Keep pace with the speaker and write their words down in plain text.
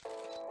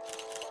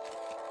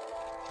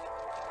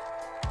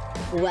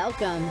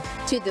Welcome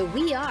to the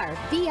We Are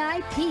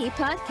VIP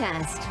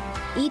podcast.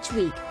 Each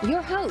week,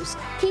 your host,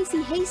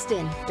 Casey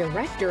Haston,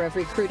 Director of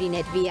Recruiting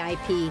at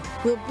VIP,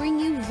 will bring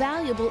you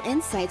valuable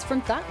insights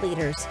from thought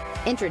leaders,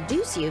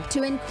 introduce you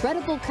to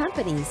incredible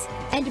companies,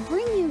 and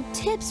bring you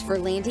tips for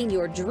landing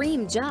your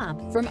dream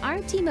job from our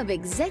team of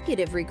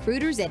executive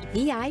recruiters at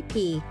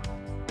VIP.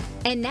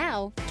 And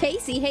now,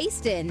 Casey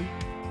Haston.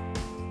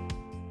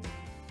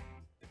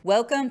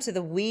 Welcome to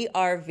the We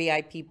Are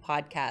VIP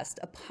podcast,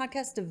 a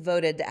podcast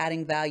devoted to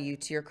adding value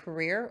to your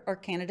career or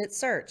candidate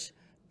search,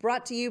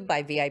 brought to you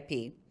by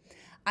VIP.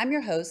 I'm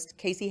your host,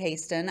 Casey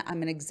Haston.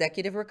 I'm an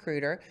executive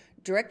recruiter,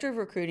 director of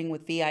recruiting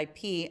with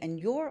VIP, and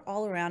your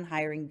all-around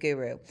hiring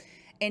guru.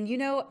 And you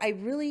know, I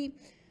really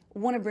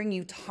want to bring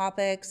you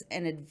topics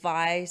and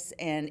advice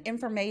and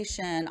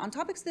information on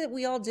topics that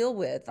we all deal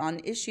with, on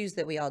issues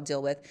that we all deal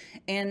with.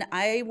 And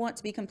I want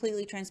to be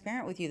completely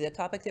transparent with you. The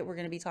topic that we're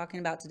going to be talking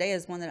about today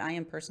is one that I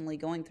am personally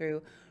going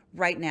through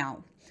right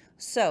now.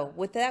 So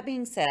with that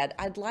being said,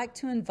 I'd like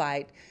to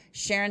invite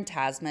Sharon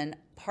Tasman,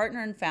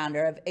 partner and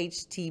founder of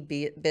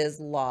HTBIZ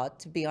Law,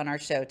 to be on our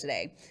show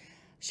today.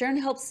 Sharon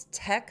helps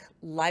tech,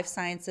 life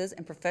sciences,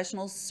 and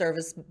professional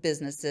service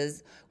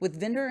businesses with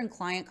vendor and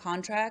client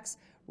contracts,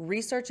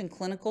 research and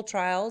clinical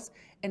trials,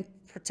 and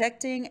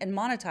protecting and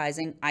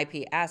monetizing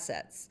IP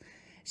assets.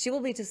 She will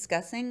be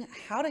discussing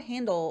how to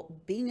handle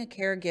being a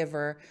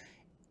caregiver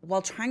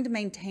while trying to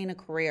maintain a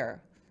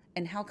career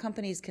and how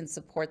companies can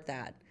support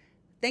that.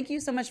 Thank you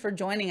so much for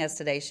joining us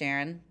today,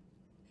 Sharon.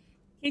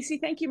 Casey,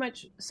 thank you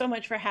so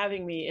much for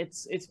having me.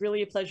 It's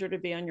really a pleasure to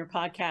be on your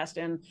podcast,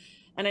 and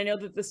I know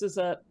that this is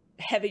a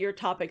heavier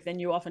topic than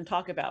you often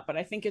talk about, but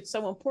I think it's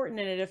so important,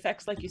 and it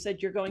affects, like you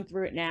said, you're going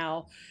through it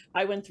now.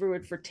 I went through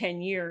it for 10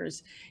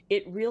 years.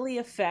 It really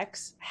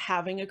affects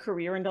having a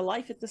career and a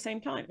life at the same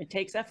time. It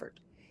takes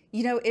effort.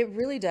 You know, it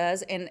really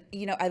does. And,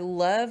 you know, I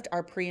loved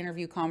our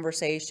pre-interview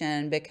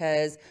conversation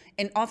because,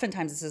 and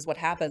oftentimes this is what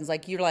happens,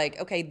 like you're like,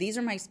 okay, these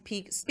are my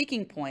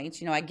speaking points.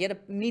 You know, I get a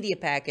media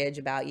package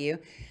about you.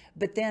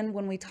 But then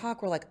when we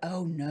talk, we're like,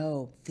 oh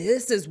no,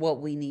 this is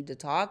what we need to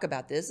talk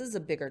about. This is a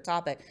bigger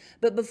topic.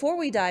 But before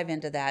we dive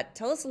into that,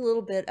 tell us a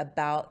little bit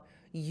about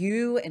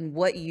you and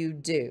what you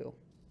do.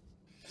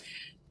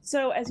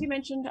 So as you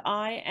mentioned,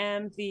 I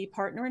am the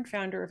partner and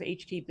founder of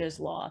HTBIZ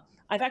Law.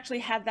 I've actually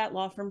had that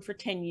law firm for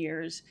 10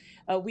 years.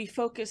 We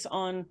focus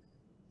on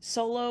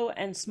solo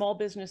and small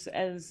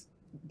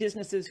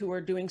businesses who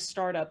are doing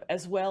startup,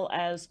 as well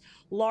as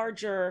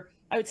larger,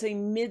 I would say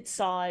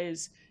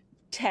mid-size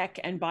tech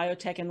and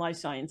biotech and life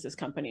sciences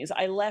companies.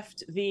 I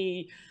left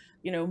the,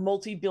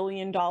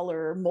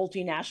 multi-billion-dollar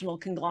multinational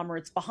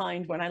conglomerates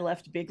behind when I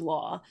left Big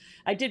Law.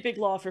 I did Big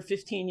Law for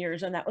 15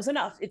 years, and that was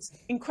enough. It's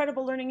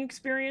incredible learning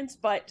experience,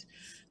 but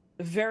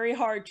very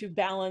hard to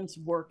balance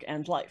work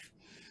and life.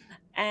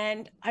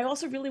 And I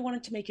also really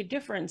wanted to make a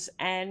difference.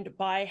 And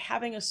by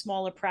having a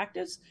smaller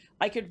practice,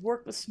 I could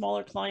work with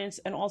smaller clients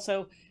and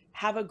also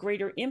have a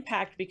greater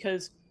impact,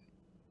 because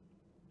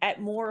at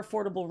more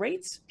affordable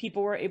rates,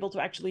 people were able to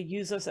actually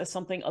use us as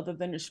something other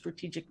than a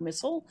strategic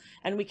missile,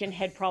 and we can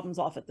head problems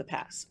off at the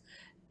pass.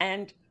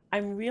 And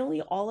I'm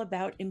really all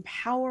about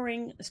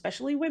empowering,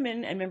 especially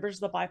women and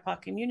members of the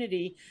BIPOC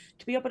community,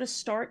 to be able to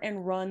start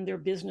and run their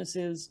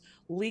businesses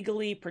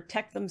legally,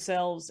 protect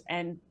themselves,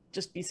 and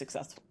just be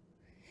successful.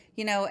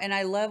 You know, and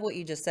I love what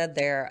you just said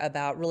there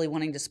about really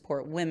wanting to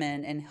support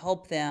women and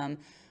help them,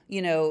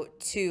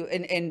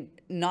 and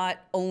not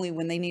only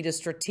when they need a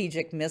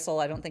strategic missile.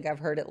 I don't think I've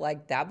heard it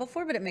like that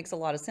before, but it makes a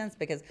lot of sense,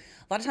 because a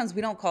lot of times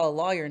we don't call a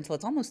lawyer until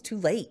it's almost too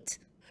late.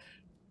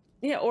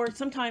 Yeah, or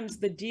sometimes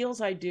the deals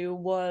I do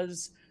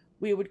was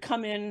we would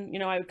come in,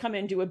 I would come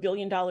in, do $1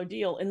 billion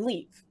deal and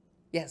leave.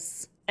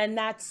 Yes. And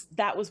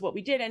that was what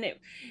we did. And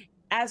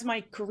as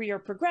my career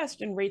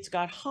progressed and rates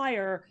got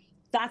higher,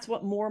 that's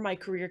what more my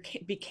career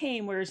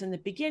became. Whereas in the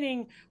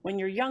beginning, when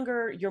you're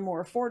younger, you're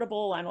more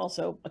affordable, and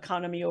also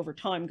economy over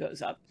time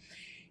goes up.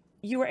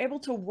 I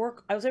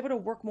was able to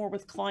work more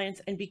with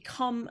clients and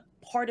become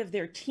part of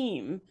their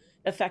team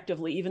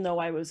effectively, even though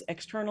I was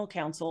external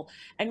counsel,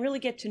 and really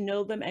get to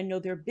know them and know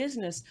their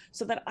business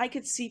so that I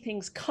could see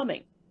things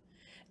coming.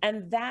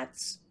 And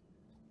that's,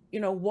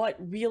 what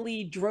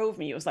really drove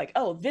me. It was like,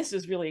 oh, this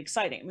is really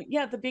exciting. I mean,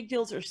 yeah, the big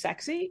deals are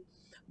sexy,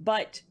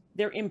 but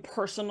they're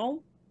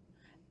impersonal.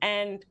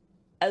 And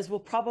as will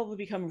probably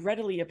become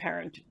readily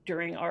apparent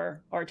during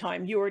our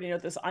time, you already know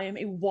this, I am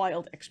a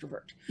wild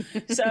extrovert.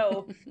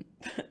 So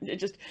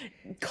just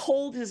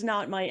cold is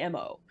not my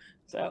MO.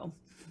 So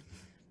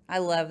I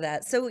love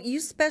that. So you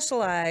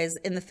specialize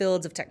in the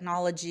fields of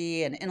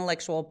technology and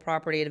intellectual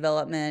property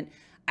development,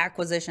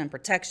 acquisition,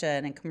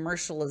 protection, and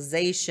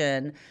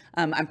commercialization.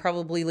 I'm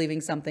probably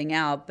leaving something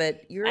out,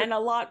 but and a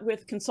lot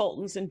with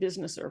consultants and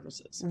business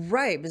services.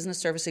 Right, business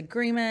service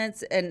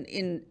agreements, and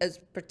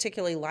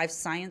particularly life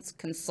science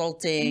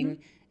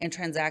consulting and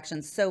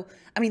transactions. So,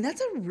 I mean,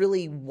 that's a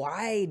really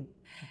wide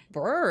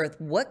berth.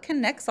 What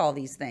connects all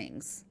these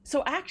things?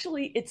 So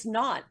actually, it's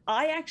not.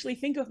 I actually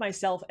think of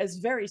myself as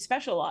very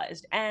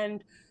specialized,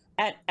 and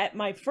At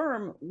my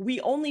firm,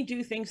 we only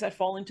do things that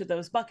fall into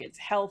those buckets: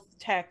 health,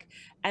 tech,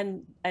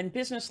 and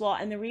business law.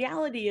 And the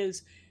reality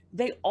is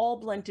they all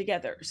blend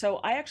together. So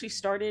I actually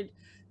started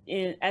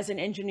as an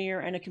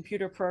engineer and a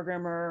computer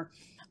programmer.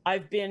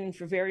 I've been,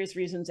 for various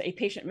reasons, a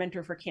patient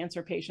mentor for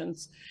cancer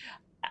patients.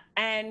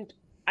 And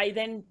I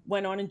then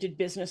went on and did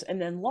business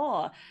and then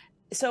law.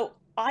 So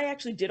I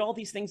actually did all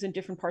these things in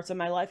different parts of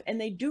my life,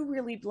 and they do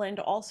really blend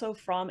also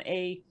from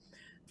a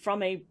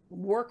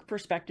work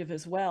perspective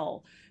as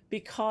well,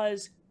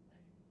 because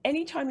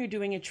anytime you're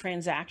doing a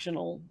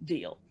transactional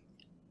deal,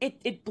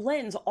 it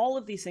blends all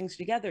of these things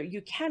together.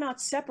 You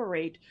cannot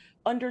separate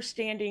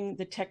understanding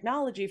the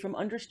technology from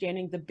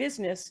understanding the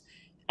business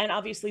and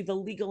obviously the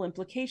legal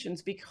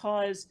implications,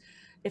 because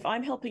if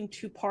I'm helping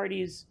two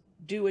parties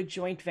do a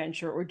joint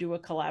venture or do a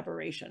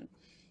collaboration,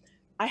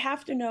 I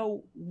have to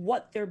know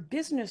what their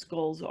business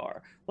goals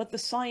are, what the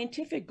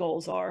scientific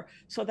goals are,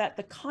 so that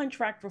the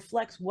contract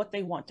reflects what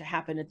they want to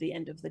happen at the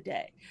end of the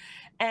day.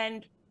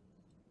 And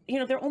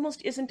there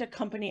almost isn't a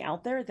company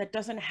out there that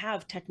doesn't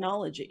have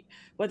technology,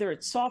 whether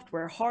it's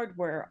software,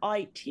 hardware,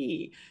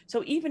 IT.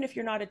 So even if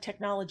you're not a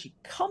technology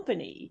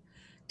company,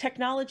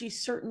 technology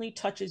certainly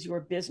touches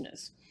your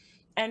business.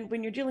 And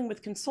when you're dealing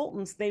with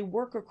consultants, they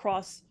work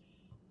across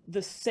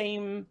the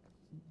same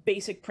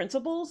basic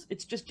principles.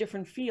 It's just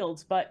different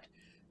fields. But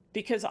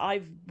because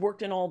I've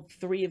worked in all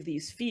three of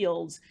these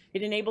fields,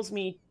 it enables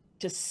me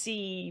to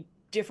see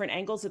different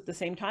angles at the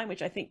same time,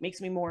 which I think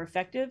makes me more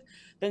effective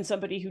than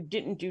somebody who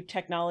didn't do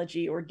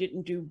technology or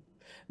didn't do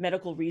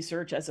medical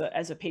research as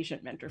a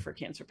patient mentor for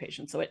cancer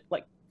patients. So it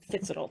like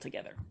fits it all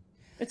together.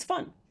 It's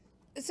fun.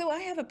 So I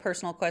have a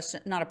personal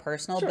question, not a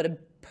personal, Sure. but a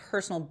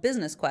personal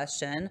business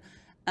question.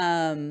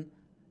 And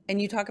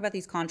you talk about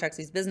these contracts,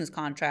 these business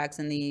contracts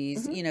and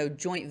these,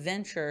 joint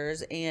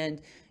ventures.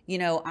 And,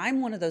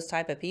 I'm one of those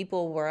type of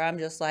people where I'm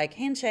just like,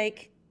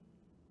 handshake.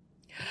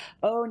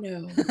 Oh,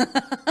 no.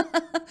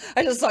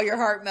 I just saw your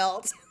heart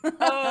melt.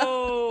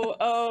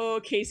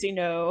 Oh, Casey,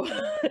 no.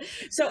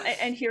 So,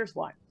 and here's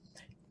why.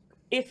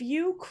 If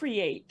you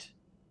create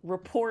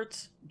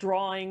reports,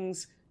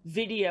 drawings,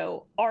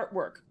 video,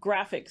 artwork,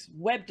 graphics,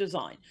 web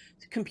design,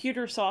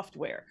 computer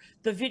software,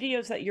 the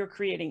videos that you're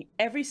creating,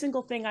 every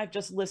single thing I've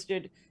just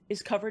listed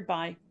is covered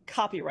by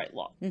copyright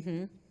law.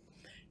 Mm-hmm.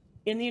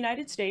 In the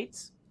United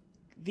States,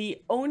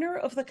 the owner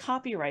of the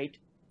copyright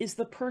is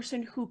the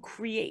person who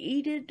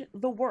created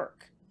the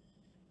work,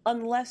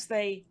 unless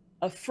they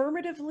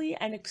affirmatively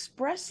and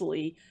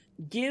expressly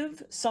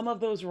give some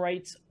of those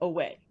rights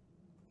away.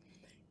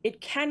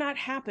 It cannot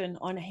happen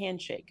on a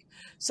handshake.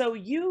 So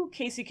you,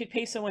 Casey, could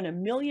pay someone $1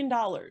 million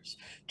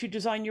to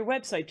design your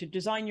website, to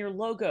design your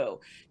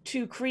logo,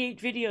 to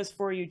create videos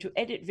for you, to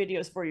edit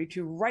videos for you,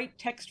 to write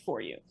text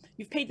for you.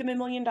 You've paid them $1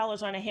 million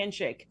on a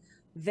handshake.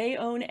 They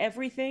own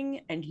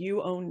everything and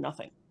you own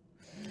nothing.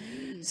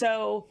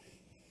 So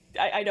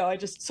I know, I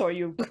just saw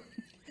you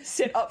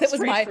sit up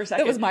straight for a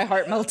second. That was my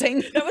heart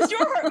melting. That was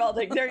your heart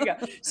melting. There you go.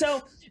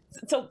 So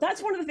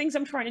that's one of the things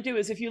I'm trying to do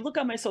is, if you look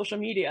on my social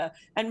media,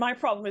 and my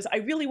problem is I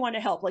really want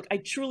to help. Like, I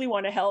truly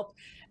want to help.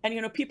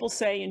 And, people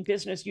say in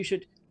business, you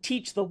should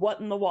teach the what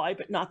and the why,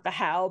 but not the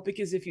how,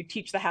 because if you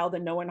teach the how,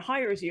 then no one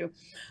hires you.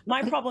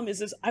 My problem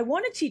is I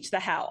want to teach the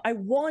how. I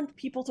want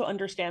people to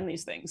understand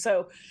these things.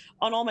 So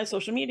on all my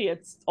social media,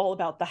 it's all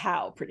about the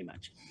how pretty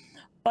much.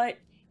 But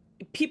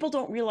people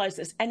don't realize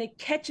this, and it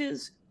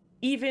catches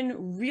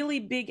even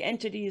really big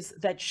entities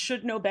that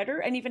should know better,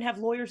 and even have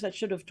lawyers that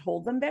should have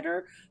told them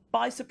better,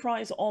 by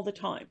surprise all the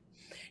time.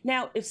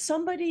 Now, if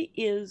somebody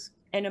is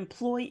an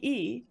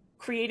employee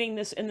creating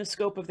this in the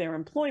scope of their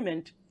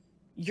employment,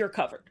 you're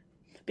covered,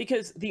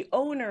 because the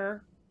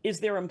owner is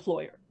their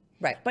employer.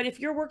 Right. But if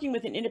you're working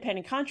with an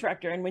independent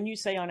contractor, and when you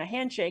say on a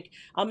handshake,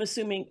 I'm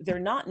assuming they're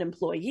not an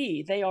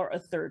employee, they are a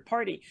third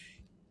party,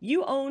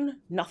 you own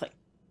nothing.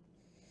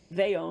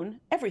 They own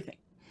everything.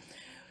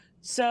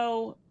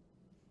 So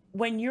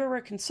when you're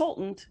a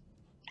consultant,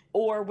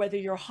 or whether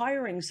you're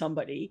hiring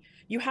somebody,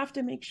 you have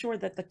to make sure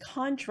that the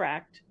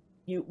contract,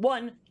 you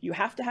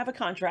have to have a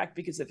contract,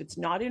 because if it's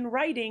not in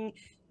writing,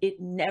 it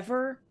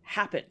never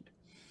happened.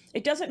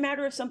 It doesn't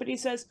matter if somebody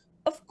says,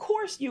 of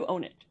course you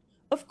own it.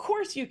 Of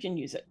course you can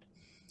use it.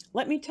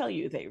 Let me tell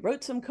you, they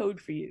wrote some code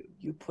for you.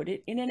 You put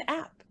it in an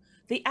app.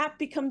 The app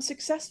becomes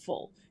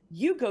successful.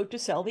 You go to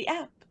sell the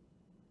app.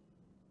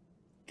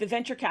 The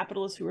venture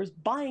capitalist who is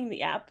buying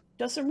the app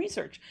does some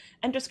research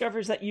and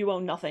discovers that you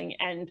own nothing,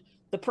 and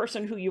the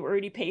person who you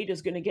already paid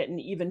is going to get an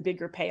even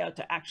bigger payout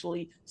to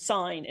actually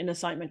sign an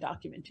assignment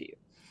document to you.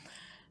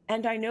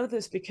 And I know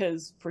this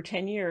because for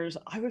 10 years,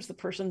 I was the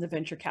person the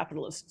venture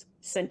capitalist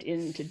sent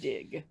in to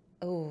dig.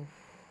 Oh.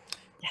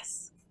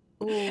 Yes.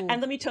 Ooh.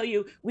 And let me tell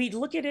you, we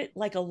look at it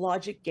like a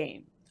logic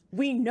game.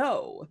 We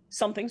know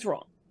something's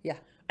wrong. Yeah.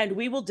 And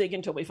we will dig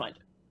until we find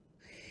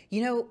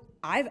it.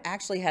 I've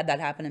actually had that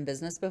happen in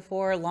business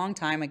before, a long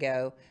time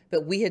ago,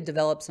 but we had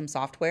developed some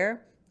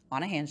software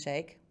on a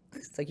handshake.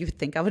 So you would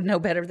think I would know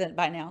better than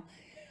by now.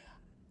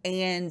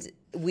 And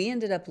we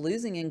ended up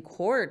losing in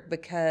court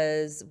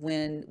because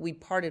when we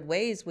parted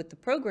ways with the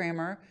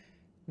programmer,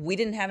 we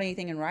didn't have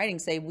anything in writing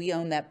say we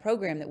own that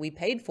program that we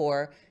paid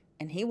for,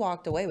 and he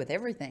walked away with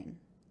everything.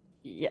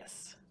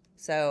 Yes.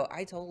 So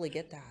I totally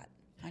get that.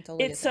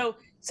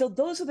 So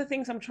those are the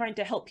things I'm trying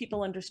to help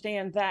people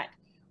understand, that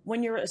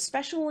when you're,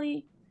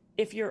 especially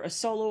if you're a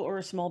solo or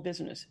a small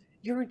business,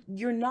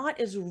 you're not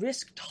as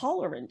risk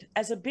tolerant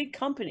as a big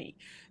company.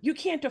 You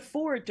can't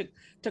afford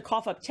to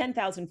cough up $10,000,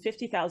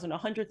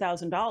 $50,000,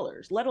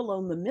 $100,000, let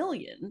alone the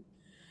million,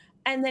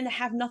 and then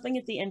have nothing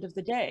at the end of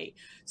the day.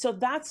 So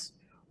that's,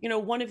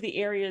 one of the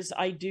areas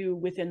I do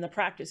within the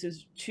practice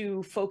is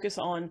to focus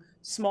on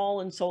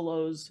small and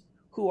solos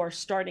who are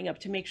starting up,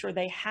 to make sure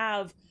they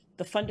have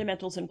the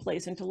fundamentals in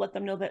place, and to let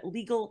them know that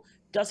legal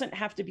doesn't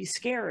have to be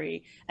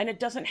scary, and it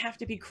doesn't have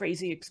to be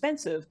crazy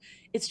expensive.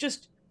 It's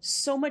just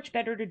so much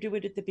better to do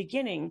it at the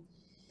beginning,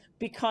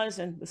 because,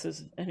 and this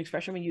is an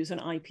expression we use in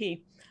IP,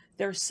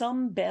 there are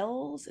some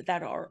bells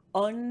that are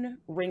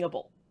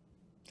unringable.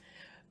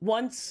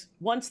 Once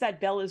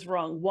that bell is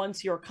rung,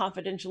 once your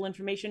confidential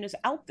information is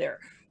out there,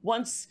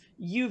 once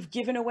you've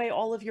given away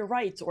all of your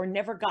rights or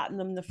never gotten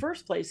them in the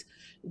first place,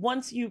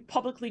 once you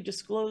publicly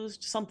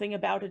disclosed something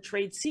about a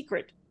trade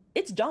secret,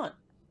 it's done.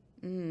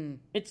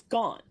 It's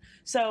gone.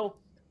 So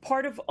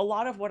a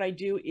lot of what I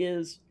do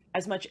is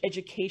as much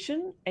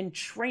education and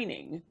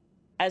training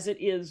as it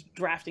is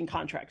drafting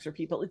contracts for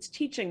people. It's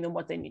teaching them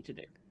what they need to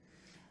do.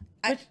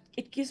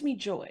 It gives me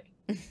joy.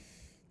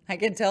 I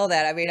can tell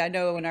that. I mean, I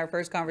know in our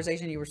first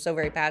conversation, you were so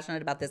very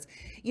passionate about this.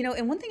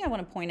 And one thing I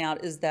want to point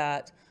out is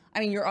that, I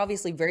mean, you're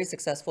obviously very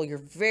successful. You're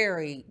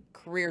very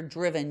career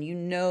driven. You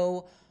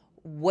know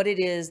what it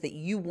is that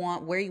you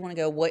want, where you want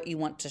to go, what you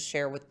want to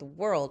share with the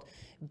world.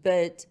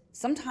 But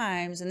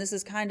sometimes, and this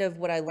is kind of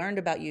what I learned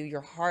about you,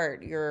 your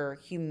heart, your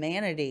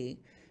humanity,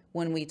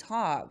 when we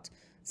talked,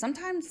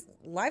 sometimes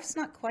life's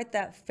not quite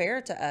that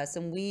fair to us.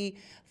 And we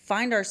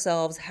find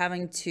ourselves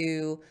having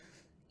to,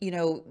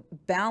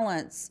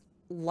 balance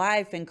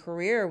life and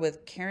career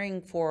with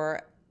caring for,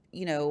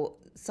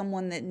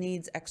 someone that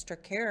needs extra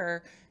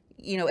care,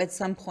 at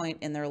some point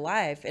in their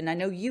life. And I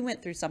know you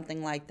went through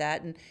something like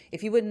that. And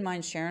if you wouldn't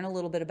mind sharing a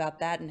little bit about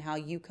that and how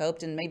you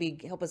coped, and maybe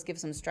help us give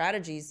some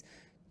strategies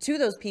to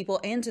those people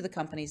and to the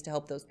companies to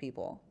help those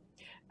people.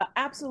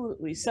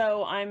 Absolutely.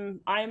 So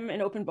I'm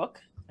an open book.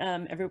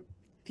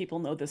 People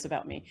know this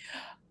about me.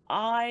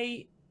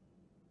 I,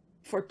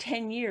 for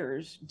 10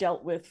 years,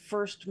 dealt with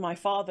first my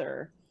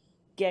father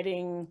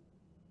getting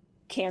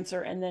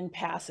cancer and then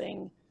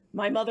passing,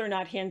 my mother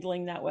not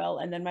handling that well,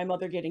 and then my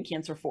mother getting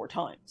cancer 4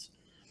 times.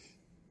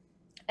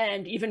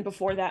 And even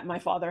before that, my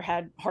father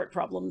had heart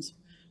problems,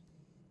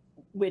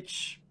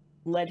 which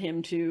led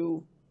him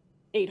to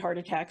 8 heart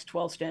attacks,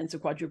 12 stents, a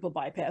quadruple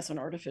bypass, an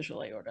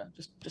artificial aorta,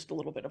 just a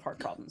little bit of heart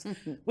problems,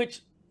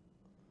 which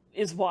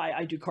is why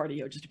I do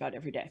cardio just about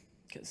every day,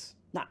 because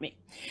not me.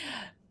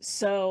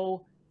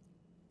 So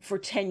for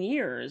 10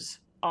 years,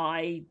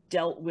 I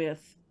dealt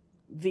with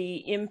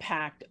the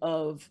impact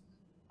of,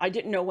 I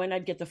didn't know when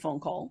I'd get the phone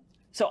call.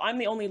 So I'm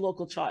the only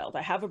local child.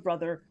 I have a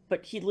brother,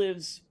 but he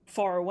lives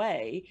far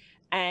away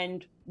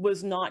and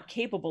was not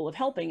capable of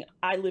helping.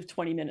 I live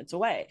 20 minutes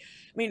away.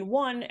 I mean,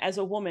 one, as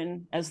a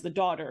woman, as the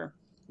daughter,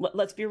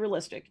 let's be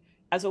realistic.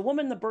 As a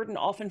woman, the burden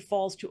often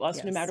falls to us,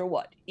 yes, no matter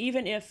what.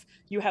 Even if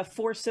you have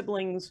 4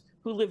 siblings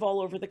who live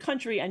all over the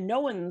country and no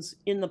one's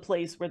in the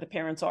place where the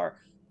parents are,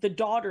 the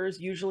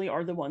daughters usually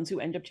are the ones who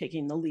end up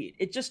taking the lead.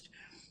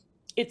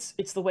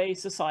 It's the way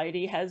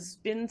society has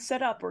been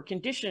set up or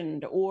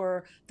conditioned,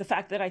 or the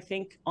fact that I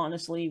think,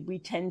 honestly, we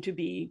tend to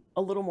be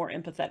a little more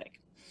empathetic.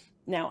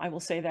 Now, I will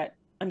say that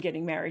I'm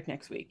getting married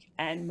next week,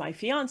 and my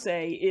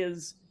fiance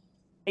is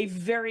a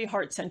very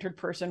heart-centered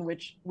person,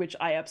 which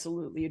I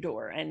absolutely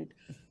adore. And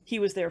he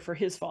was there for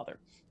his father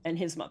and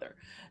his mother.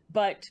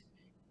 But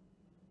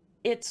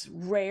it's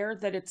rare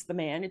that it's the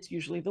man, it's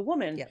usually the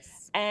woman.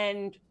 Yes.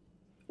 And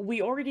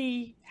we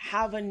already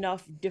have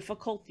enough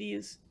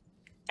difficulties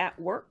at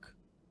work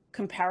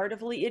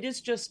comparatively. It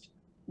is just,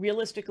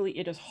 realistically,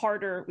 it is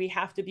harder. We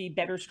have to be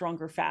better,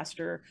 stronger,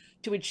 faster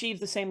to achieve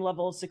the same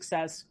level of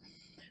success.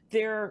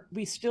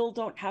 We still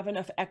don't have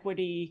enough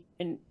equity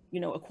and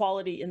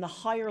equality in the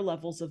higher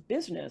levels of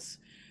business,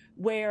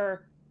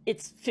 where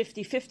it's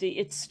 50-50.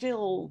 It's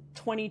still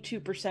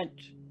 22%,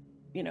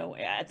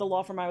 at the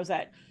law firm I was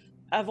at,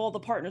 of all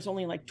the partners,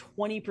 only like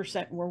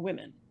 20% were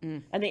women,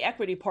 and the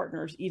equity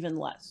partners even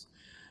less.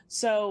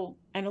 So,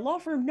 and a law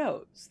firm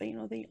knows,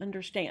 they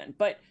understand,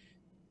 but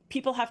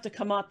people have to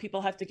come up,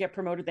 people have to get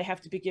promoted, they have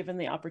to be given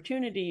the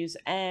opportunities.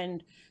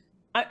 And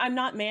I'm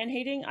not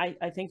man-hating.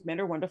 I think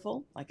men are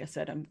wonderful. Like I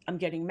said, I'm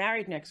getting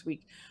married next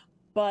week,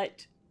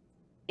 but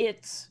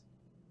it's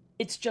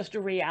just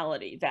a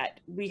reality that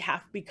we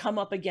come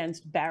up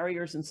against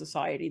barriers in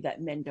society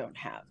that men don't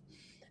have.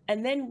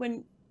 And then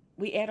when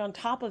we add on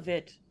top of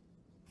it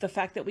the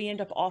fact that we end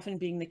up often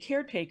being the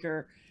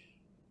caretaker,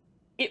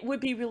 it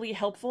would be really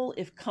helpful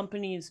if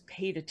companies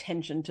paid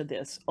attention to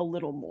this a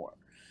little more.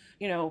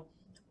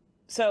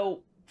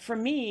 So for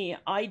me,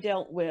 I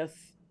dealt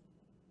with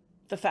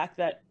the fact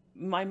that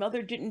my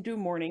mother didn't do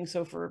morning.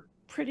 So for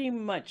pretty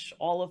much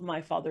all of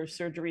my father's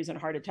surgeries and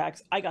heart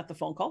attacks, I got the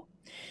phone call,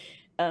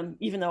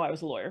 even though I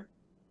was a lawyer,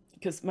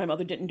 because my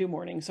mother didn't do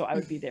morning. So I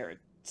would be there at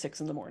 6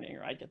 a.m, or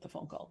I'd get the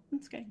phone call.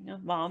 It's okay. You know,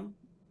 Mom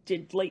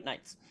did late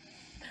nights.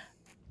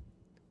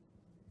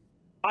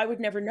 I would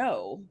never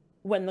know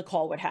when the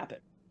call would happen.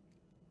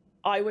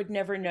 I would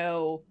never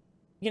know,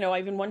 you know, I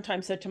even one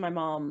time said to my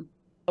mom,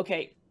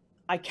 okay,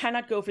 I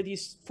cannot go for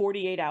these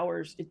 48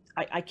 hours.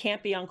 I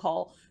can't be on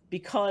call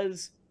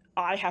because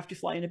I have to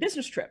fly in a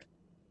business trip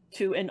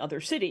to another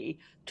city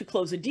to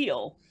close a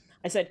deal.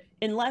 I said,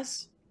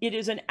 unless it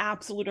is an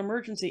absolute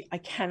emergency, I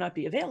cannot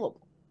be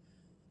available.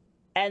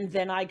 And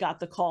then I got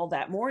the call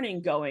that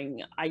morning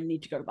going, I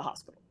need to go to the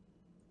hospital.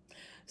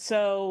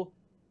 So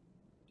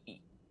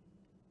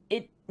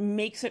it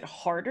makes it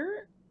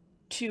harder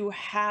to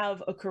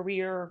have a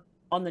career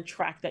on the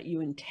track that you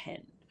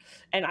intend.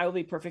 And I will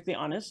be perfectly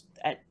honest,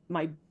 at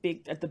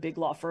the big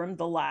law firm,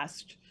 the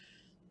last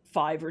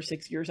 5 or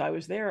 6 years I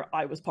was there,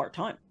 I was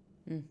part-time.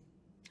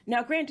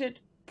 Now,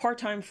 granted,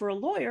 part-time for a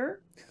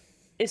lawyer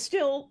is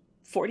still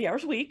 40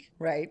 hours a week,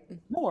 right?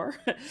 More,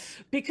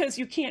 because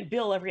you can't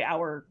bill every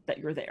hour that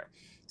you're there.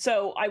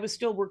 So I was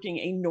still working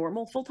a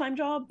normal full-time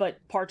job, but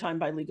part-time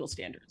by legal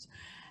standards.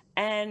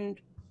 And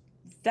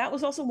that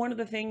was also one of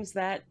the things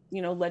that,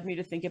 you know, led me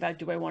to think about,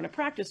 do I want to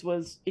practice,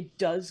 was it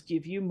does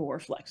give you more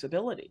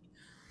flexibility.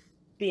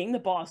 Being the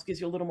boss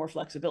gives you a little more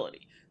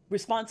flexibility,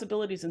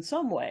 responsibilities in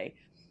some way,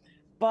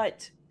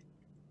 but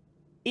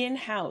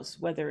in-house,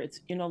 whether it's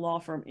in a law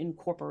firm, in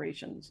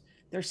corporations,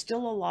 there's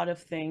still a lot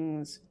of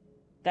things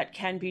that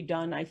can be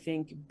done, I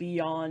think,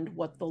 beyond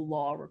what the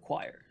law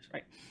requires,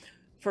 right?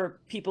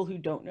 For people who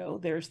don't know,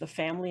 there's the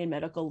Family and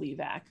Medical Leave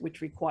Act, which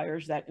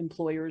requires that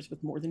employers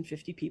with more than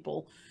 50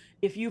 people,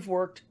 if you've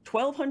worked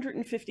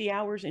 1,250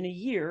 hours in a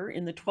year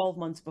in the 12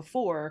 months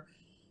before,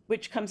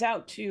 which comes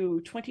out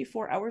to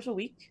 24 hours a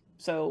week,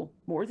 so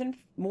more than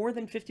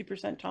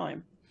 50%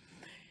 time,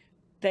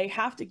 they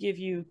have to give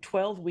you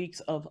 12 weeks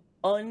of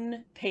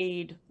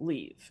unpaid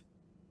leave.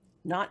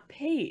 Not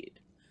paid,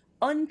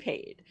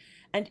 unpaid.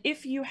 And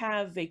if you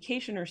have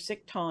vacation or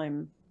sick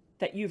time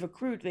that you've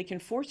accrued, they can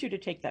force you to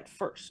take that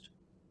first.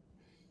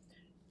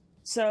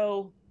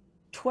 So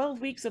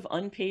 12 weeks of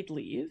unpaid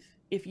leave,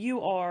 if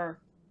you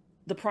are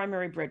the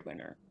primary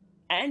breadwinner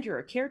and you're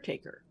a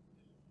caretaker,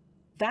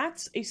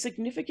 that's a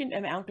significant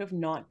amount of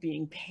not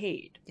being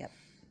paid. Yep.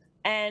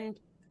 And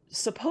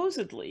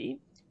supposedly,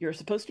 you're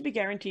supposed to be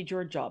guaranteed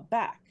your job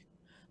back.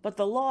 But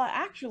the law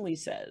actually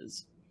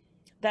says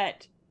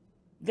that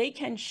they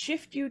can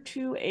shift you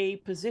to a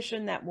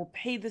position that will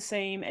pay the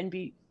same and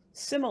be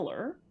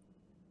similar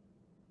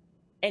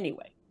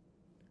anyway.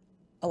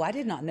 Oh, I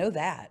did not know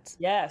that.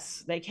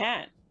 Yes, they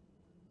can.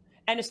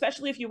 And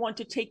especially if you want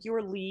to take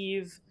your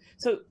leave.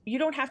 So you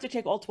don't have to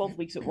take all 12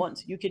 weeks at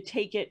once. You could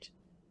take it,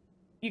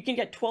 you can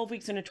get 12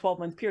 weeks in a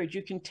 12-month period.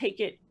 You can take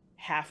it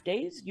half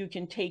days. You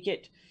can take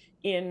it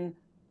in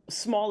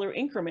smaller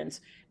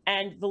increments.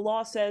 And the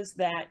law says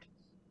that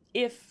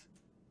if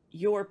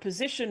your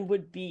position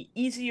would be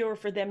easier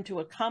for them to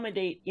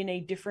accommodate in a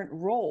different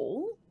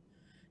role,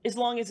 as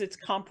long as it's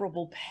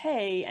comparable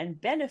pay and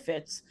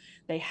benefits,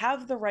 they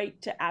have the right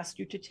to ask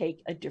you to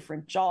take a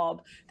different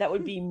job that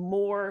would be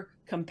more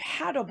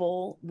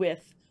compatible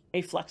with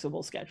a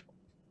flexible schedule.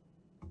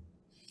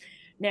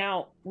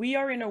 Now, we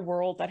are in a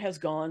world that has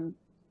gone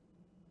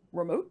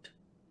remote.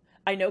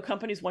 I know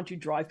companies want to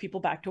drive people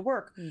back to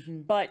work,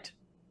 but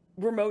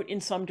remote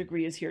in some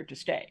degree is here to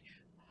stay.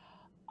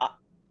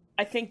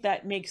 I think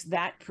that makes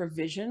that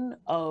provision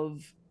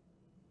of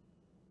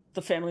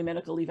the Family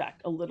Medical Leave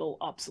Act a little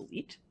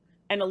obsolete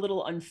and a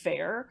little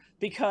unfair,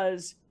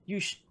 because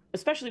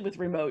especially with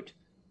remote,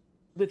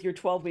 with your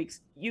 12 weeks,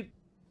 you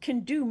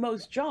can do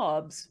most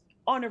jobs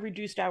on a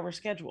reduced hour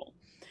schedule.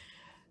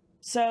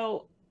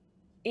 So,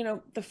 you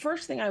know, the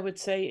first thing I would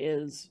say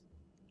is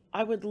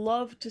I would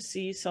love to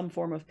see some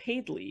form of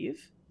paid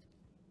leave.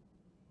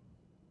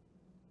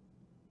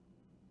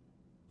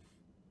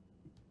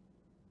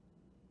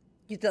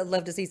 You'd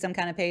love to see some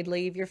kind of paid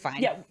leave? You're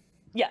fine.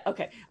 Yeah,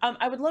 okay.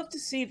 I would love to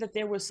see that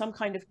there was some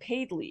kind of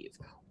paid leave.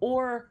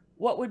 Or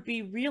what would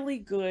be really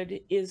good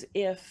is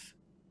if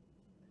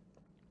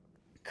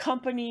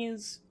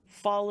companies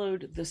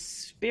followed the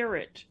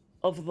spirit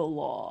of the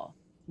law,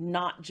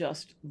 not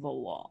just the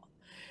law.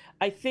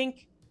 I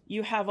think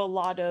you have a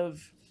lot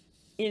of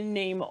in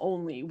name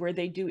only, where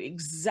they do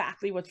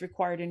exactly what's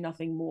required and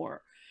nothing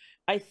more.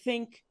 I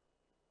think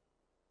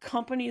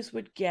companies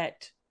would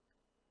get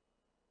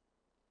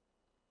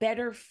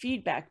better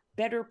feedback,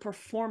 better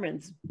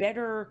performance,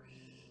 better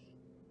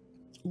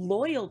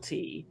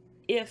loyalty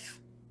if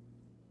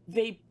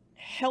they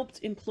helped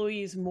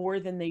employees more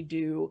than they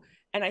do.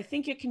 And I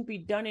think it can be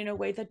done in a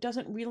way that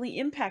doesn't really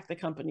impact the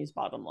company's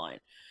bottom line.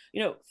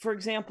 You know, for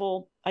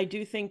example, I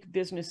do think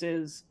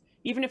businesses,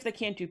 even if they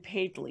can't do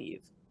paid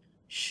leave,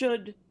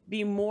 should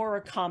be more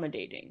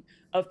accommodating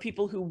of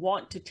people who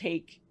want to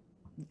take,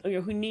 you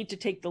know, who need to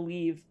take the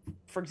leave,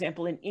 for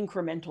example, in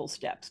incremental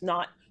steps,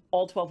 not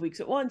all 12 weeks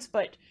at once,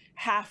 but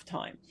half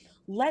time.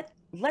 Let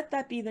let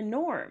that be the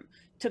norm,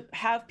 to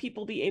have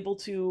people be able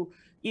to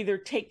either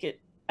take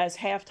it as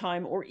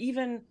half-time or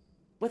even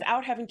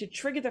without having to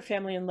trigger the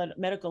Family and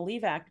Medical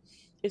Leave Act.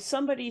 If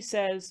somebody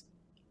says,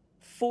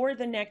 for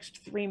the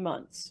next 3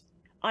 months,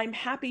 I'm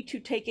happy to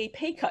take a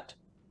pay cut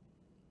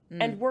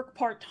and work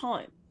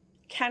part-time,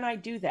 can I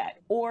do that?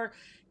 Or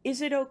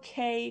is it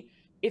okay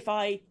if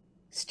I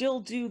still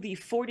do the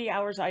 40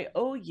 hours I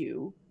owe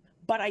you,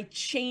 but I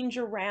change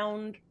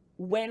around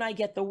when I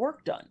get the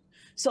work done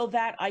so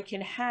that I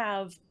can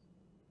have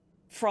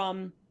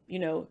from,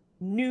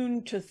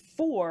 noon to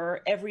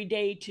 4 every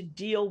day to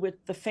deal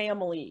with the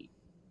family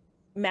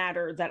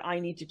matter that I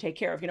need to take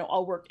care of.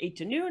 I'll work 8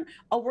 to noon,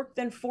 I'll work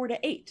then 4 to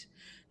 8.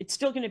 It's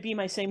still going to be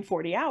my same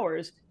 40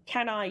 hours.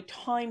 Can I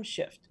time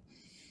shift?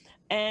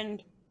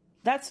 And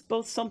that's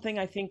both something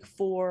I think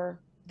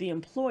for the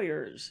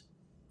employers,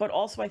 but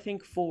also I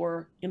think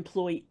for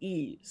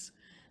employees,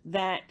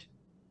 that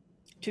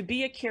to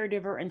be a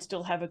caregiver and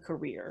still have a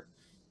career.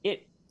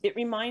 It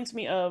reminds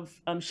me of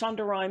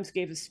Shonda Rhimes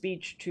gave a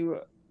speech to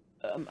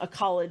a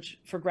college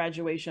for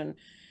graduation.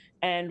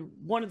 And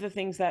one of the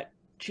things that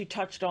she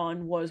touched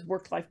on was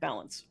work-life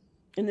balance.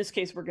 In this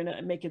case, we're going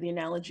to make the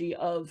analogy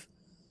of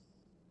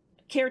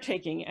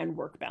caretaking and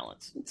work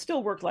balance. It's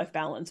still work-life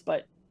balance,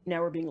 but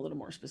now we're being a little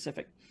more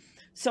specific.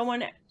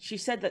 She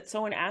said that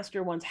someone asked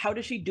her once, how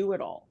does she do it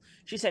all?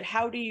 She said,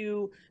 how do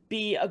you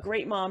be a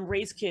great mom,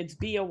 raise kids,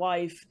 be a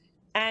wife,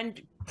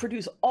 and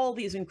produce all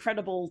these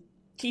incredible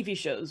TV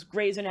shows,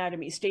 Grey's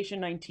Anatomy, Station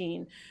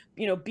 19,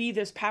 be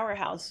this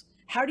powerhouse?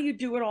 How do you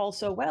do it all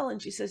so well?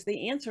 And she says,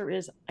 the answer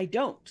is, I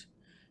don't.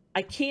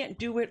 I can't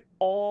do it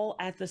all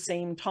at the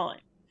same time.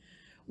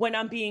 When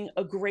I'm being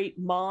a great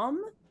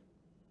mom,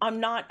 I'm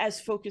not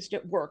as focused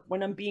at work.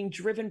 When I'm being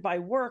driven by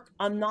work,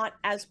 I'm not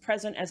as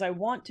present as I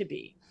want to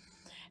be.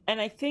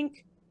 And I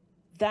think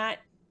that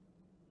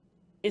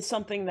is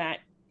something that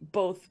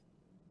both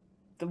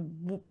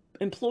the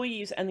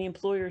employees and the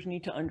employers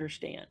need to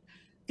understand.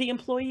 The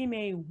employee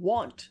may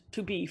want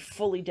to be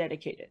fully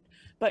dedicated,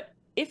 but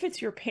if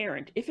it's your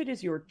parent, if it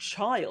is your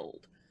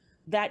child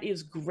that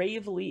is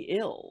gravely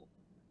ill,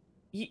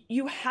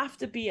 you have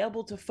to be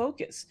able to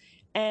focus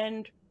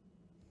and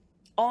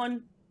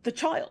on the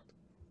child.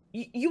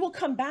 You will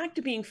come back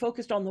to being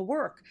focused on the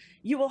work.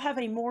 You will have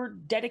a more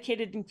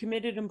dedicated and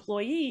committed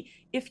employee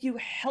if you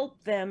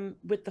help them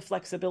with the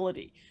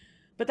flexibility.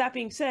 But that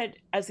being said,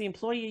 as the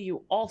employee,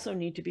 you also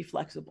need to be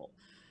flexible.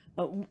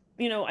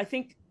 I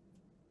think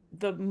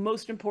the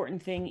most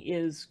important thing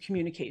is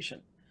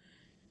communication.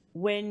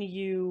 When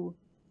you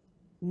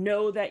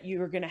know that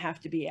you're going to have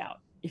to be out,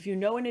 if you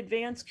know in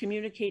advance,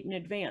 communicate in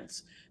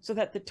advance so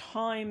that the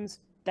times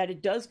that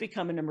it does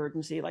become an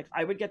emergency, like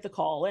I would get the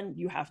call and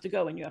you have to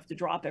go and you have to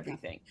drop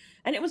everything.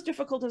 And it was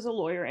difficult as a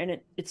lawyer, and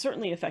it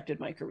certainly affected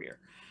my career.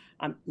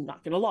 I'm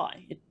not going to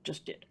lie, it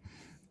just did.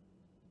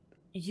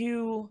 If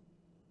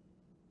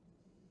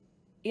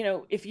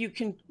you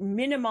can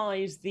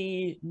minimize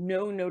the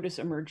no notice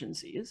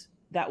emergencies,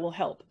 that will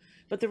help.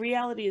 But the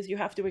reality is you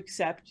have to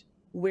accept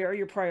where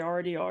your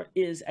priority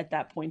is at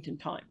that point in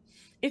time.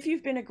 If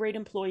you've been a great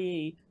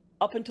employee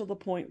up until the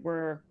point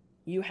where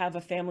you have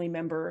a family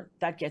member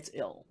that gets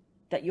ill,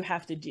 that you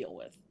have to deal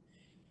with,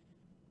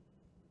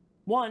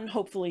 one,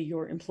 hopefully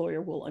your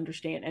employer will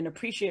understand and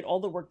appreciate all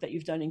the work that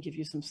you've done and give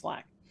you some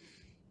slack.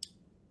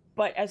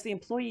 But as the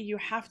employee, you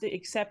have to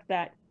accept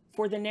that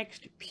for the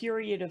next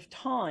period of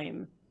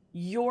time,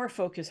 your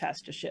focus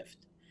has to shift.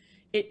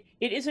 It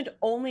isn't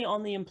only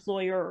on the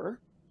employer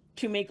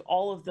to make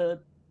all of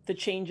the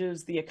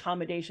changes, the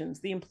accommodations.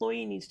 The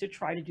employee needs to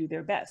try to do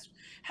their best.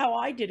 How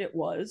I did it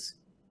was,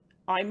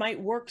 I might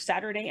work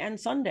Saturday and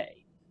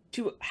Sunday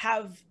to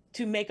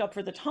make up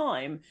for the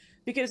time,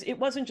 because it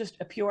wasn't just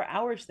a pure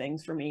hours thing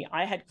for me.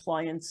 I had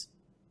clients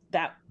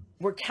that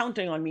were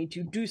counting on me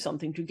to do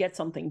something, to get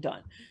something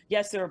done.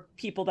 Yes, there are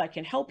people that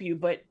can help you,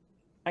 but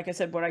like I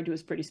said, what I do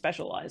is pretty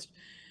specialized.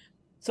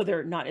 So there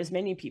are not as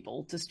many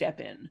people to step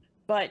in.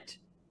 But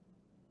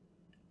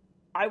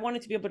I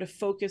wanted to be able to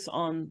focus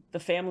on the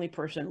family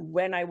person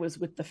when I was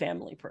with the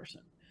family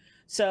person.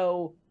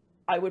 So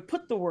I would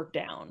put the work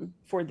down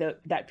for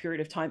that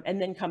period of time and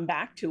then come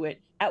back to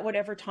it at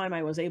whatever time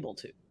I was able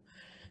to.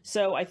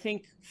 So I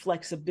think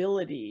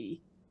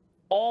flexibility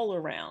all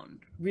around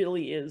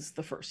really is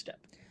the first step.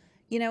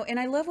 And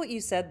I love what you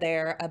said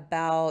there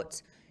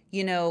about,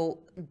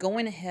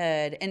 going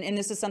ahead. And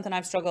this is something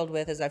I've struggled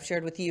with, as I've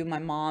shared with you. My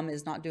mom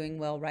is not doing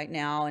well right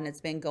now, and it's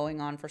been going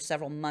on for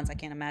several months. I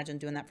can't imagine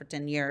doing that for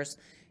 10 years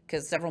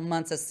because several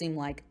months has seemed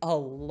like a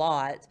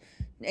lot.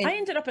 And I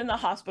ended up in the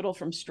hospital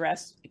from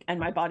stress and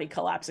my body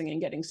collapsing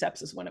and getting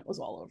sepsis when it was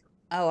all over.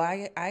 Oh,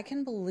 I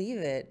can believe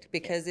it,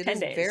 because it is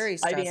 10 days, very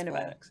stressful. IV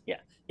antibiotics.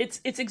 Yeah, it's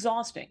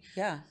exhausting.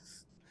 Yeah.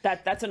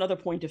 That's another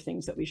point of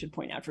things that we should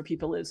point out for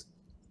people is,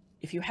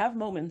 if you have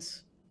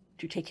moments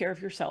to take care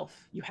of yourself,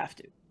 you have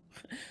to.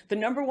 The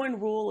number one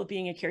rule of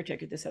being a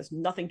caretaker, this has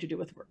nothing to do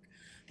with work.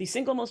 The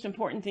single most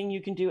important thing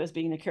you can do as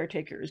being a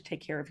caretaker is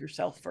take care of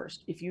yourself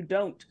first. If you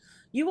don't,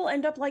 you will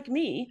end up like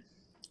me,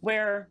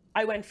 where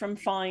I went from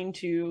fine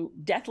to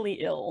deathly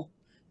ill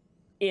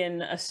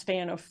in a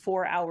span of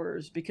 4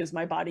 hours because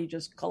my body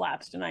just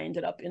collapsed and I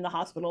ended up in the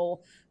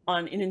hospital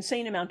on an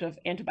insane amount of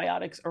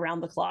antibiotics around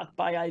the clock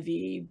by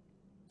IV,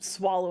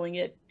 swallowing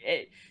it.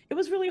 It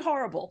was really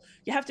horrible.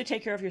 You have to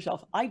take care of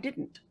yourself. I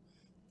didn't.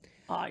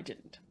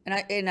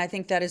 And I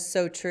think that is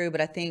so true.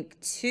 But I think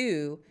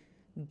too,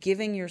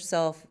 giving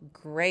yourself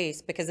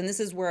grace, because, and this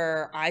is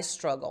where I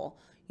struggle,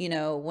 you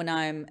know, when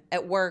I'm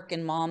at work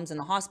and mom's in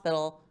the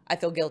hospital, I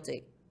feel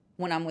guilty.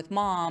 When I'm with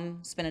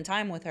mom, spending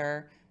time with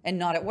her and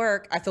not at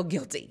work, I feel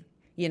guilty,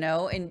 you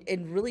know,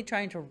 and really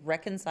trying to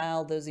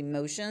reconcile those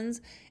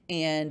emotions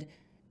and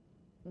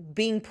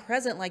being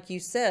present, like you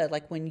said,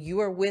 like when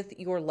you are with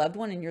your loved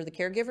one and you're the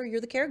caregiver,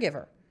 you're the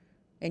caregiver.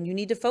 And you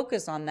need to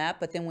focus on that.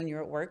 But then when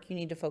you're at work, you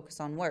need to focus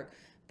on work.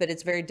 But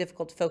it's very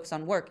difficult to focus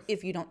on work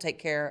if you don't take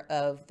care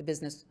of the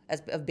business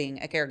of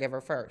being a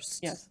caregiver first.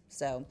 Yes.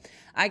 So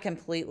I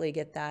completely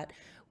get that.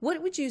 What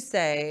would you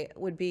say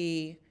would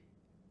be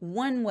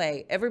one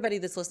way everybody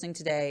that's listening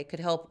today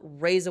could help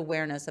raise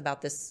awareness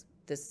about this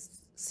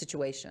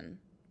situation?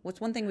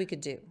 What's one thing we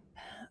could do?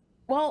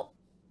 Well,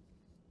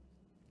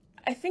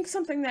 I think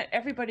something that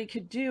everybody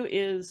could do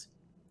is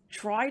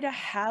try to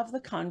have the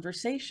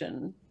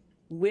conversation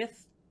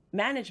with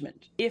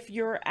management. If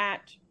you're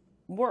at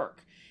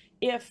work,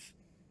 if,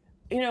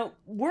 you know,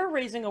 we're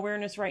raising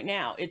awareness right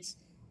now, it's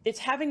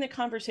having the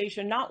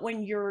conversation, not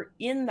when you're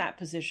in that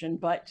position,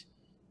 but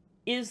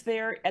is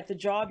there at the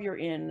job you're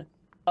in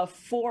a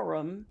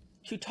forum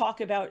to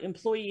talk about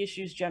employee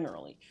issues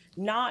generally,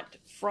 not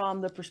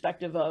from the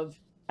perspective of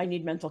I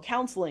need mental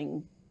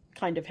counseling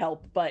kind of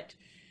help, but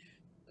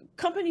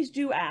companies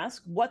do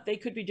ask what they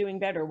could be doing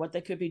better, what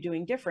they could be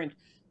doing different.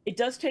 It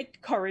does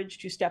take courage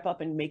to step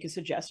up and make a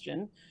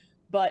suggestion,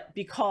 but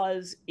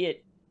because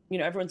it, you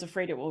know, everyone's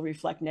afraid it will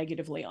reflect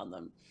negatively on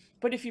them.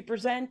 But if you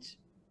present,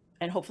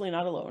 and hopefully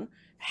not alone,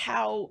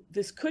 how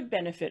this could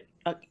benefit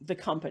the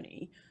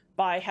company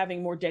by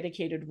having more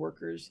dedicated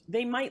workers,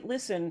 they might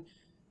listen,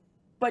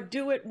 but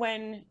do it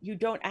when you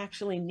don't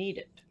actually need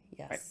it.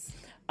 Yes.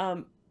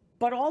 Right?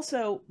 But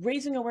also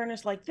raising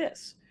awareness like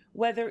this,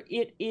 whether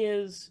it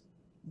is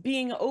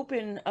being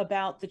open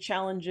about the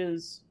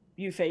challenges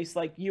you face,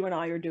 like you and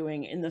I are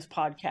doing in this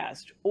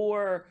podcast,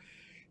 or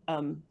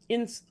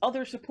in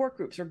other support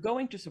groups or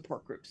going to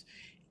support groups.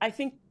 I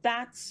think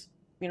that's,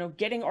 you know,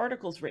 getting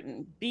articles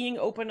written, being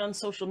open on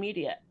social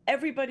media.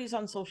 Everybody's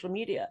on social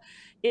media.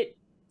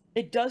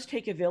 It does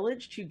take a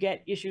village to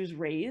get issues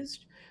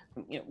raised.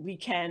 You know, we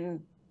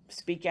can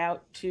speak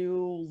out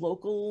to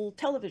local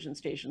television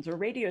stations or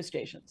radio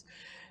stations.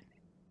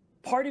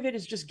 Part of it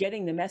is just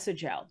getting the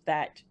message out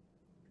that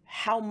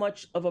how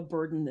much of a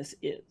burden this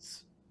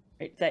is.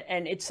 Right? That,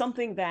 and it's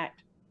something that,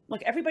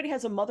 like, everybody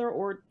has a mother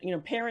or, you know,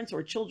 parents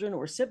or children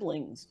or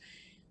siblings.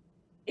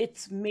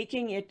 It's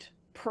making it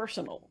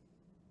personal.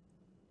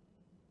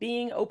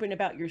 Being open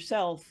about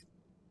yourself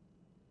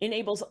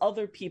enables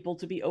other people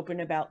to be open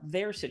about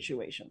their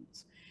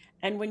situations.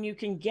 And when you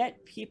can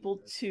get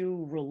people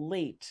to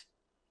relate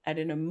at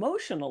an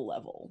emotional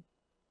level,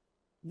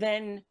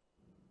 then,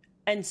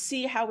 and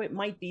see how it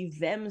might be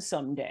them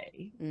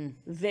someday,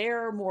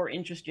 they're more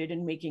interested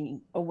in making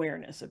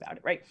awareness about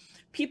it, right?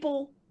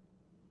 People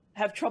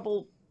have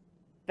trouble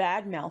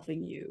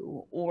bad-mouthing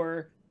you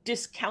or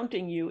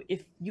discounting you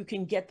if you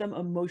can get them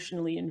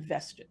emotionally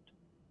invested.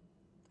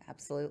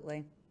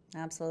 Absolutely.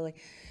 Absolutely.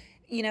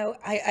 You know,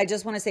 I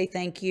just want to say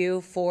thank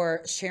you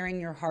for sharing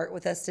your heart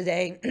with us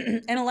today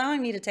and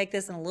allowing me to take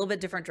this in a little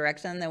bit different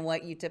direction than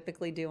what you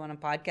typically do on a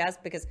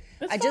podcast, because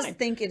I just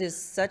think it is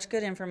such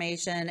good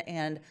information.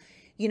 And,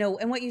 you know,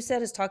 and what you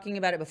said is talking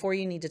about it before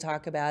you need to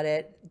talk about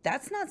it.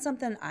 That's not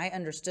something I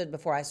understood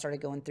before I started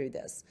going through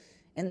this.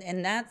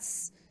 And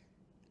that's,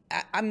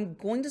 I'm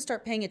going to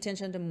start paying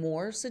attention to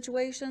more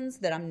situations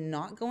that I'm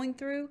not going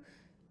through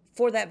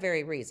for that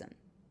very reason,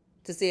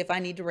 to see if I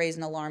need to raise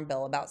an alarm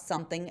bell about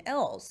something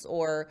else,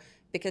 or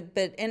because,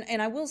 but,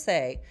 and I will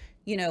say,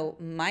 you know,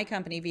 my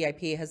company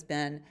VIP has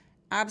been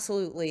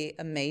absolutely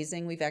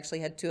amazing. We've actually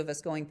had two of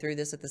us going through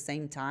this at the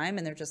same time,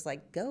 and they're just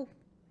like, go,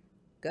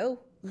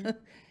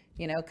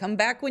 you know, come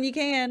back when you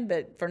can,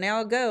 but for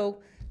now,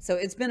 go. So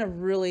it's been a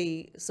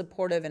really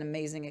supportive and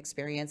amazing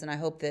experience. And I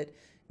hope that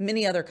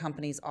many other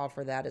companies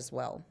offer that as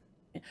well.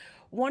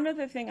 One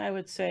other thing I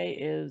would say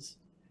is,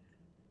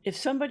 if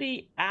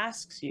somebody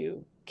asks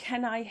you,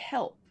 can I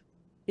help?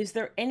 Is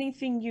there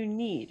anything you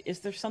need? Is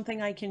there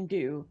something I can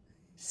do?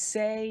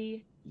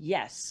 Say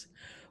yes.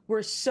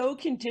 We're so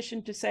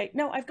conditioned to say,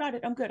 no, I've got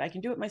it. I'm good. I can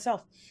do it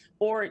myself.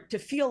 Or to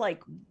feel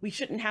like we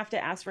shouldn't have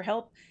to ask for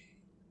help.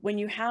 When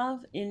you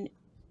have an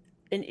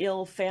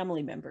ill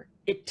family member,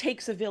 it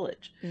takes a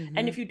village. Mm-hmm.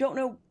 And if you don't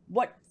know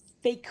what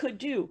they could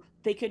do,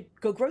 they could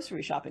go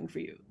grocery shopping for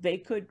you. They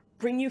could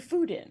bring you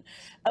food in.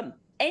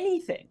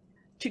 Anything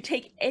to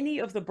take any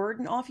of the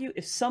burden off you.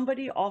 If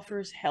somebody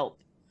offers help,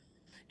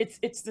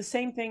 it's the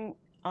same thing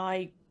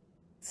I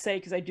say,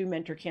 because I do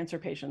mentor cancer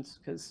patients,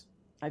 because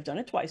I've done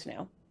it twice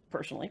now,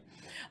 personally.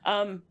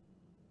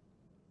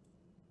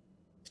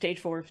 Stage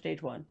 4,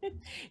 stage 1,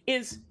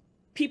 is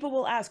people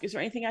will ask, is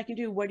there anything I can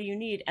do? What do you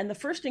need? And the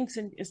first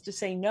instinct is to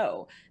say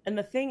no. And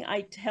the thing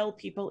I tell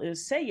people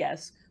is say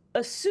yes,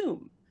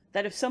 assume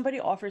that if somebody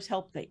offers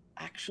help, they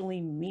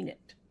actually mean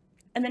it,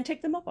 and then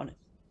take them up on it.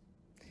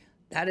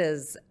 That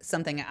is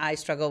something I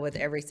struggle with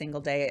every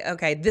single day.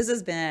 Okay, this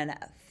has been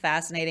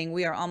fascinating.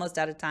 We are almost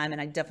out of time,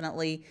 and I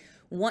definitely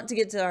want to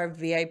get to our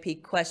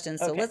VIP questions.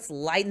 So let's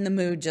lighten the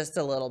mood just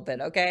a little bit,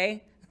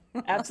 okay?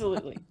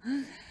 Absolutely.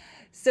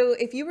 So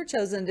if you were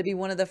chosen to be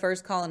one of the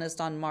first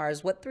colonists on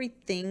Mars, what 3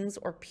 things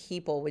or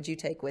people would you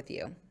take with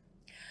you?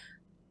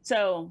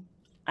 So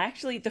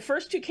actually, the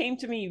first 2 came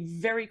to me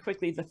very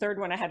quickly. The third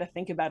one I had to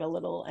think about a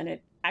little, and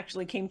it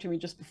actually came to me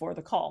just before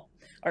the call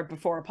or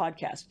before a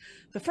podcast.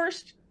 The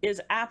first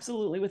is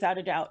absolutely, without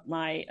a doubt,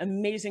 my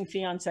amazing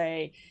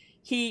fiance.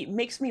 He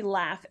makes me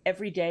laugh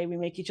every day. We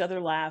make each other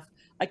laugh.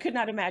 I could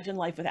not imagine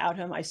life without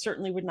him. I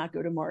certainly would not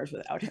go to Mars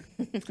without him.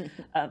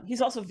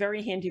 He's also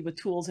very handy with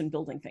tools and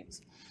building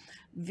things.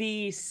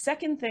 The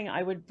second thing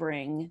I would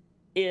bring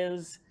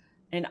is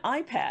an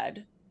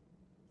iPad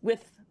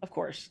with, of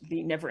course,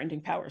 the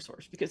never-ending power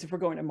source, because if we're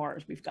going to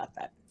Mars, we've got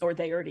that, or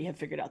they already have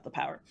figured out the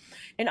power.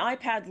 An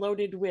iPad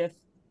loaded with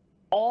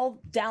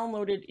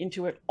downloaded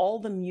into it all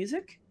the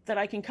music that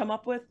I can come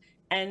up with,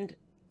 and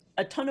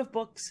a ton of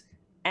books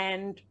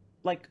and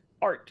like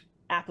art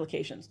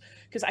applications,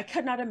 because I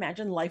could not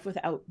imagine life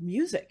without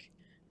music.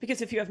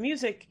 Because if you have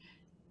music,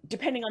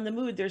 depending on the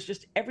mood, there's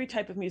just every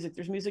type of music.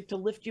 There's music to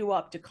lift you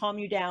up, to calm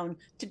you down,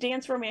 to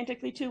dance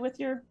romantically to with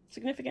your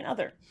significant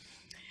other.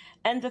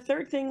 And the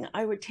third thing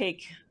I would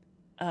take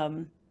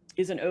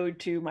is an ode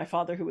to my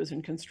father, who was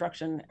in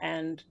construction,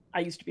 and I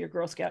used to be a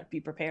Girl Scout.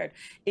 Be prepared.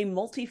 A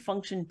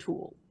multifunction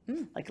tool,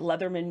 like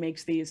Leatherman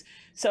makes these.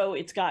 So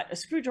it's got a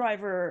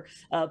screwdriver,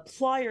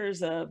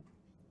 pliers, a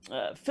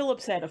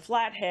Phillips head, a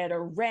flathead, a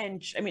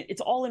wrench. I mean,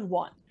 it's all in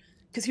one,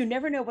 because you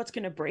never know what's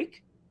going to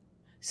break.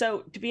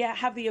 So to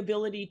have the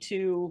ability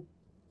to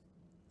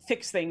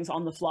fix things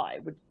on the fly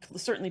would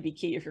certainly be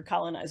key if you're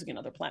colonizing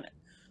another planet.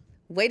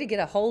 Way to get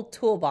a whole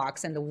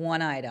toolbox into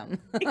one item.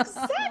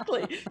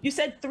 Exactly. You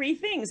said 3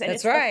 things, and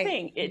That's it's right. a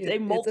thing. It's a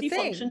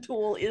multifunction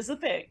tool is a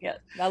thing. Yes.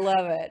 I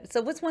love it.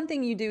 So what's one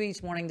thing you do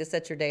each morning to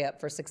set your day up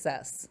for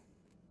success?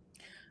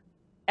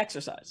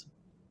 Exercise.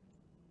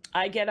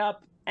 I get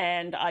up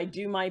and I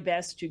do my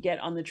best to get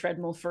on the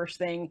treadmill first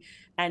thing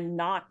and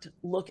not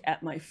look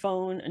at my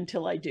phone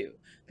until I do.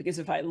 Because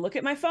if I look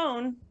at my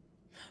phone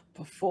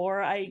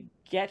before I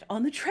get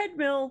on the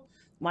treadmill,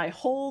 my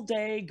whole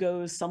day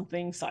goes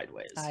something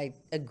sideways. I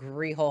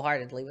agree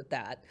wholeheartedly with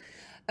that.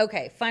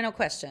 Okay, final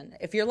question.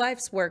 If your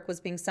life's work was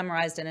being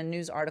summarized in a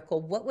news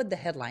article, what would the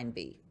headline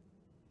be?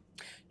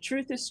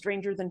 Truth is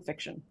stranger than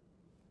fiction.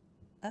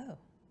 Oh,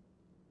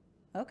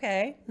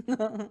 okay.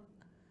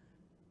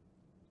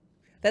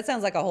 That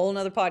sounds like a whole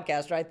nother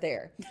podcast right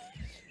there.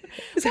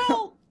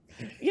 Well,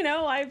 you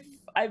know, I've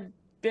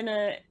been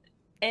an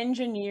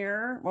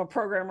engineer, a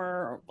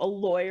programmer, a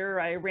lawyer.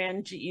 I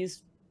ran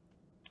GE's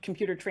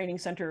computer training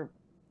center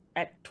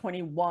at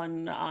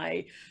 21.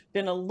 I've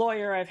been a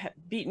lawyer. I've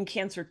beaten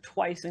cancer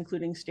twice,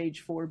 including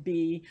stage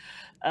 4B.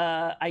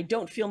 I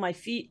don't feel my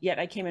feet, yet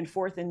I came in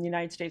 4th in the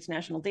United States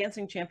National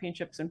Dancing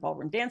Championships in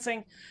ballroom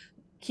dancing.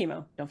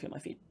 Chemo, don't feel my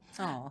feet.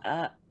 Oh.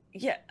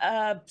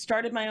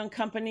 Started my own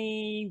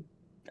company.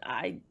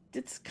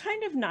 It's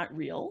kind of not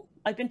real.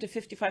 I've been to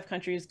 55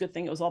 countries. Good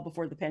thing it was all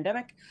before the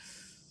pandemic.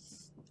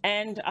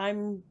 And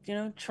I'm,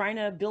 trying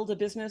to build a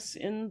business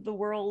in the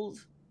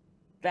world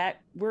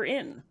that we're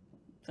in.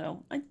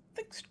 So I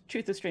think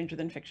truth is stranger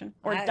than fiction,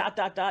 or ...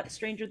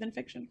 stranger than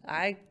fiction.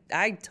 I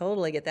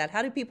totally get that.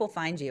 How do people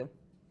find you?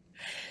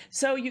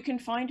 So you can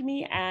find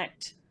me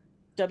at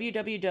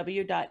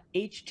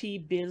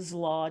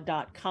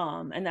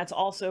www.htbizlaw.com. And that's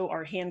also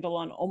our handle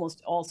on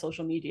almost all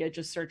social media.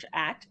 Just search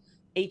at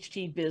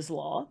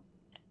HTBIZlaw,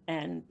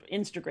 and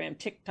Instagram,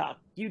 TikTok,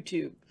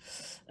 YouTube,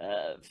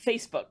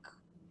 Facebook,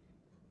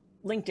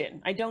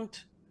 LinkedIn. I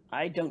don't,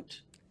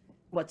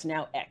 what's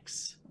now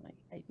X.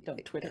 I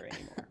don't Twitter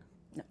anymore.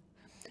 No.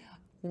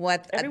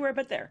 Everywhere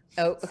but there.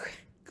 Oh,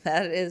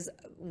 that is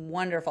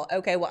wonderful.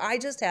 Okay, well,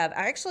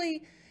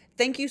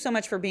 thank you so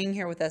much for being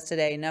here with us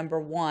today, number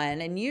one.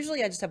 And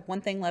usually I just have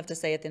one thing left to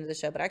say at the end of the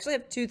show, but I actually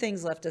have 2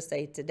 things left to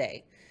say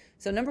today.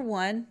 So number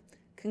one,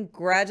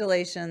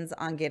 congratulations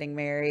on getting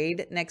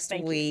married next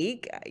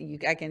week.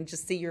 I can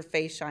just see your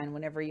face shine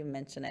whenever you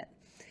mention it.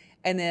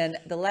 And then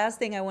the last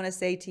thing I want to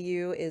say to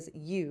you is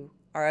you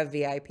are a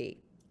VIP.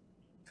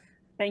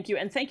 Thank you.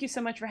 And thank you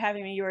so much for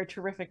having me. You're a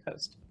terrific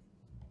host.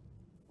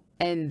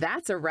 And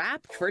that's a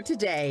wrap for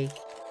today.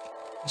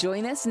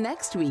 Join us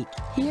next week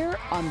here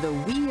on the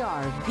We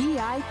Are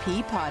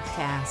VIP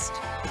podcast.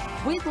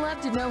 We'd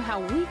love to know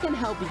how we can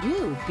help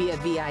you be a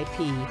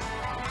VIP.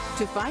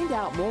 To find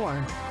out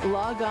more,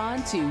 log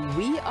on to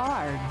wearevip.com.